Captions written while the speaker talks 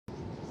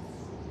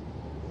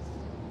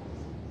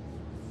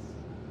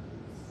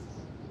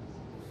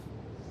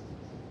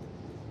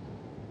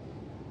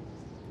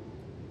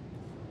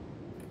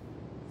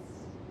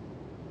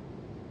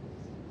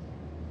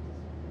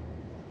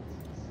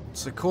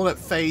So call it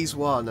phase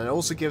 1, and it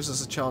also gives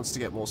us a chance to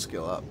get more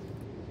skill up.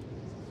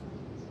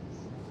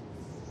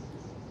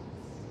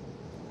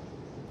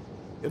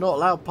 You're not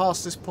allowed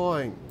past this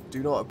point.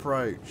 Do not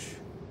approach.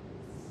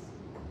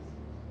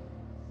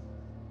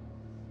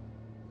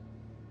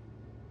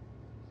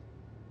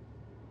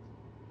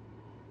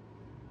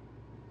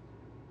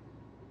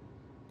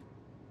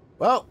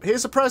 Well,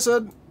 here's a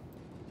present.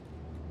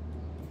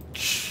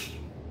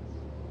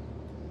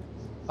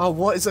 Oh,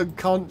 what is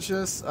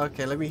unconscious?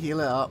 Okay, let me heal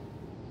it up.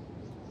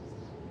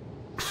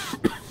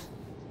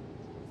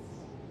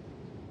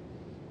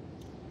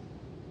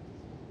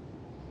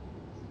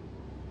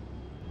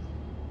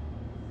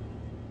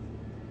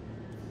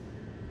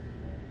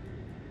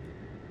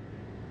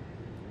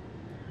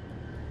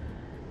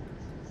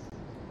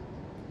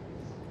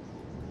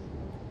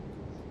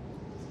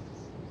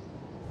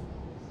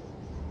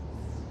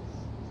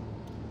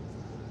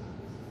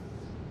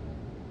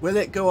 Will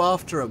it go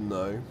after him,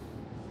 though?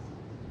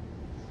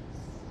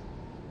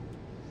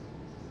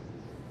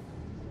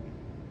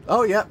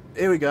 Oh, yep.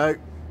 Here we go.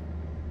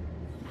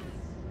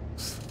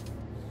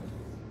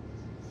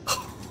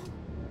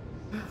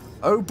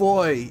 Oh,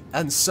 boy.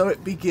 And so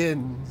it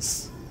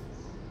begins.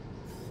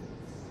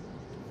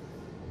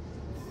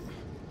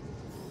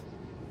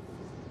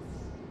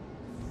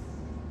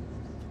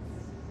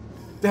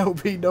 There'll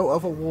be no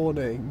other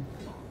warning.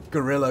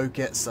 Gorillo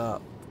gets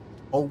up.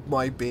 Hold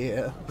my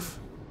beer.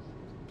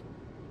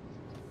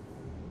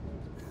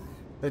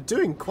 They're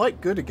doing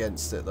quite good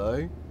against it,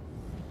 though.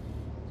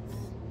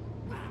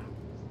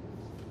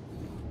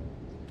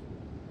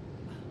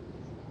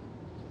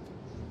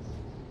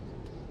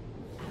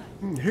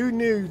 Who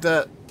knew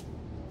that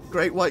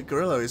Great White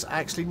Gorilla is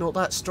actually not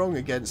that strong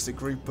against a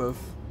group of...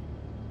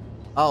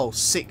 Oh,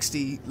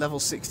 60, level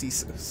 60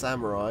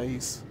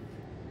 samurais.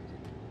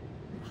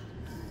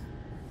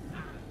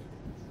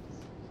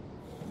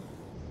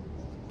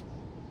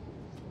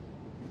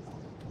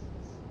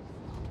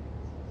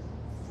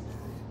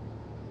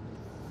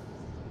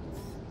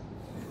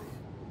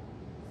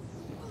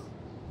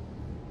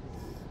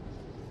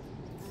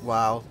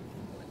 Wow.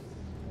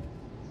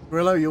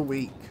 Grillo, you're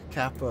weak.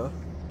 Kappa.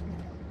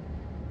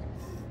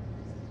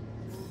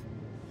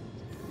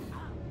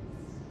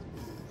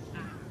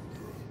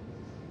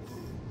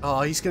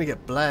 Oh, he's gonna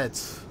get bled.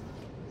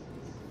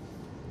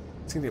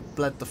 He's gonna get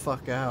bled the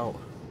fuck out.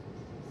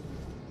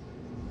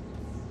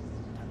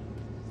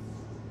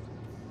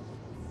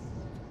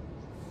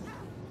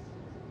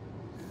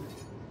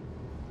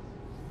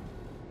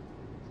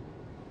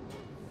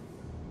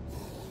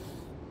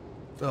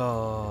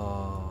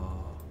 Oh.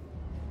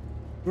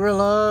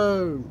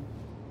 Grillo!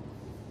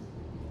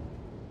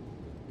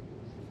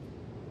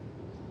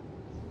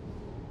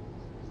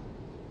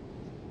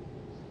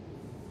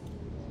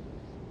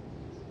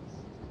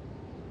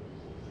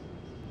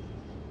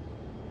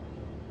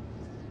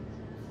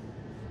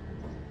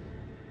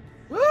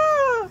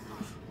 Ah!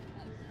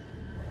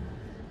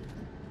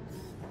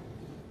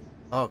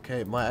 Okay,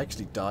 it might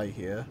actually die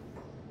here.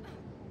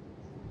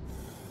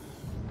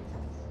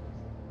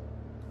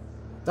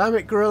 Damn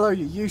it, Gorillo,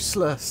 you're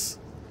useless.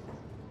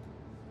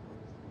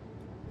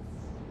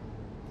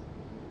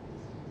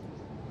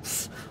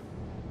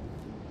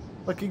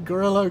 Fucking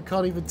Gorillo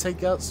can't even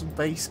take out some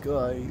base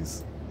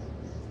guys.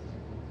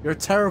 You're a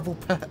terrible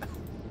pet.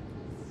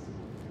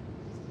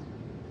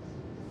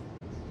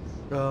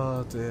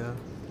 Oh dear.